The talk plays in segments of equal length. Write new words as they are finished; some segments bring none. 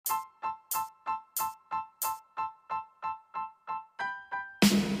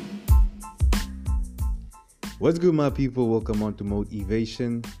What's good, my people? Welcome on to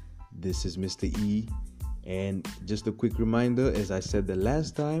Motivation. This is Mr. E. And just a quick reminder, as I said the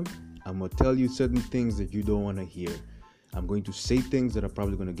last time, I'm going to tell you certain things that you don't want to hear. I'm going to say things that are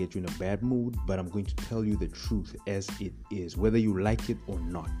probably going to get you in a bad mood, but I'm going to tell you the truth as it is, whether you like it or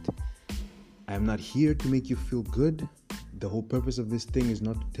not. I'm not here to make you feel good. The whole purpose of this thing is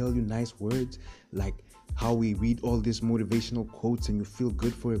not to tell you nice words like how we read all these motivational quotes and you feel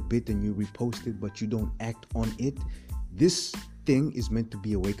good for a bit and you repost it, but you don't act on it. This thing is meant to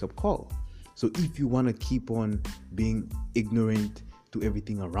be a wake-up call. So if you want to keep on being ignorant to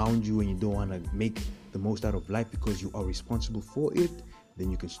everything around you and you don't want to make the most out of life because you are responsible for it, then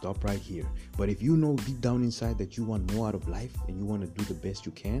you can stop right here. But if you know deep down inside that you want more out of life and you want to do the best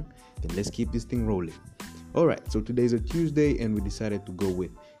you can, then let's keep this thing rolling. All right, so today's a Tuesday and we decided to go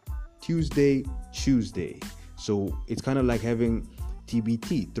with Tuesday. So it's kind of like having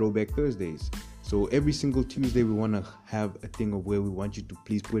TBT, Throwback Thursdays. So every single Tuesday we want to have a thing of where we want you to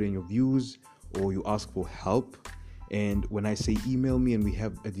please put in your views or you ask for help. And when I say email me and we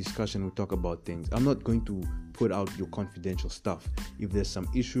have a discussion, we talk about things. I'm not going to put out your confidential stuff. If there's some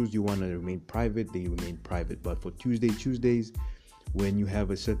issues you want to remain private, then you remain private. But for Tuesdays, when you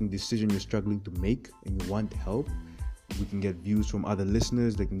have a certain decision you're struggling to make and you want help, we can get views from other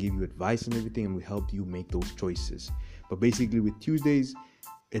listeners that can give you advice and everything, and we help you make those choices. But basically with Tuesdays,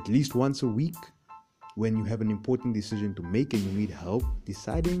 at least once a week, when you have an important decision to make and you need help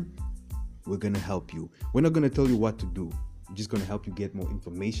deciding, we're going to help you. We're not going to tell you what to do. We're just going to help you get more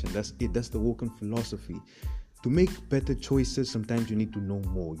information. That's it. That's the Woken philosophy. To make better choices, sometimes you need to know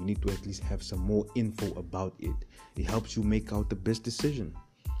more. You need to at least have some more info about it. It helps you make out the best decision.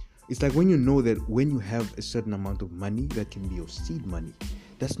 It's like when you know that when you have a certain amount of money, that can be your seed money.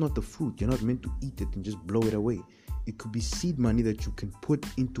 That's not the fruit. You're not meant to eat it and just blow it away. It could be seed money that you can put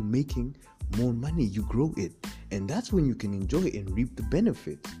into making more money. You grow it. And that's when you can enjoy it and reap the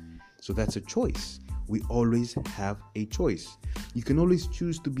benefits. So that's a choice. We always have a choice. You can always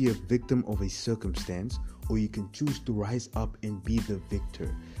choose to be a victim of a circumstance, or you can choose to rise up and be the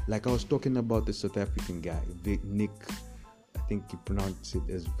victor. Like I was talking about the South African guy, Nick, I think you pronounce it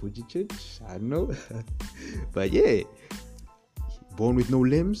as Vujicic, I don't know. But yeah, born with no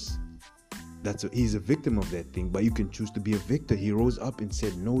limbs, he's a victim of that thing, but you can choose to be a victor. He rose up and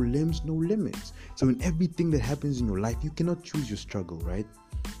said, no limbs, no limits. So in everything that happens in your life, you cannot choose your struggle, right?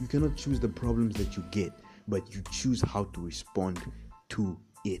 You cannot choose the problems that you get, but you choose how to respond to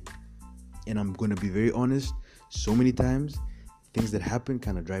it. And I'm going to be very honest, so many times, things that happen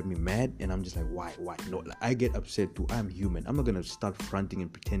kind of drive me mad, and I'm just like, why? No, like, I get upset too. I'm human. I'm not going to start fronting and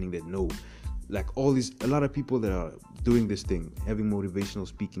pretending that no. Like a lot of people that are doing this thing, having motivational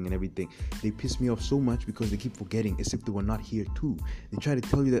speaking and everything, they piss me off so much because they keep forgetting as if they were not here too. They try to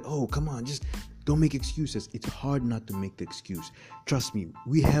tell you that, oh, come on, just don't make excuses. It's hard not to make the excuse. Trust me,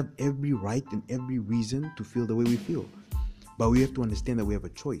 we have every right and every reason to feel the way we feel. But we have to understand that we have a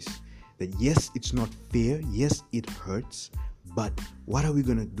choice. That yes, it's not fair. Yes, it hurts. But what are we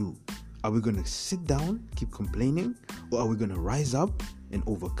going to do? Are we going to sit down, keep complaining? Or are we going to rise up and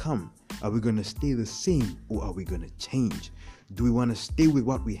overcome? Are we going to stay the same, or are we going to change? Do we want to stay with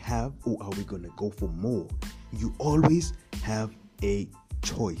what we have, or are we going to go for more? You always have a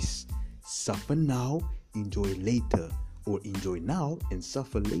choice. Suffer now, enjoy later, or enjoy now and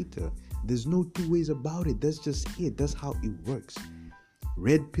suffer later. There's no two ways about it. That's just it. That's how it works.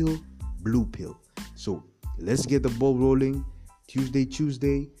 Red pill, blue pill. So let's get the ball rolling.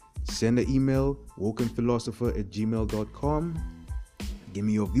 Tuesday. Send an email, wokenphilosopher@gmail.com. Give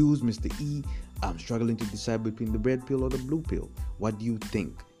me your views, Mr. E. I'm struggling to decide between the red pill or the blue pill. What do you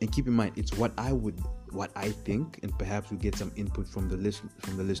think? And keep in mind, it's what I think, and perhaps we get some input from the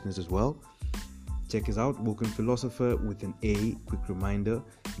listeners as well. Check us out, Woken Philosopher with an A. Quick reminder,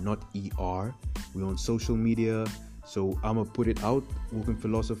 not ER. We're on social media, so I'm gonna put it out. Woken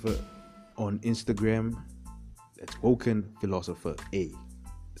Philosopher on Instagram. That's Woken Philosopher A.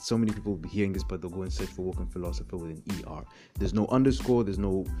 So many people will be hearing this, but they'll go and search for Woken Philosopher with an ER. There's no underscore, there's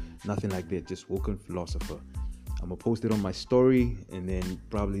nothing like that, just Woken Philosopher. I'm gonna post it on my story, and then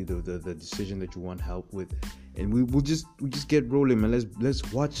probably the decision that you want help with, and we just get rolling, man. Let's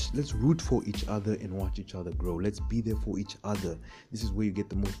root for each other and watch each other grow. Let's be there for each other. This is where you get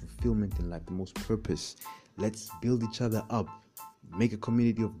the most fulfillment in life, the most purpose. Let's build each other up. Make a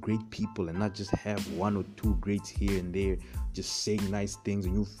community of great people and not just have one or two greats here and there just saying nice things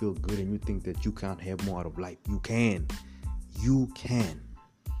and you feel good and you think that you can't have more out of life. You can.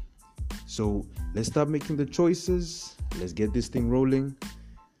 So let's start making the choices. Let's get this thing rolling.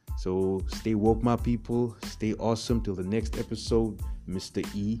 So stay woke, my people. Stay awesome till the next episode. Mr.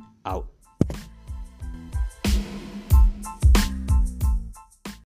 E out.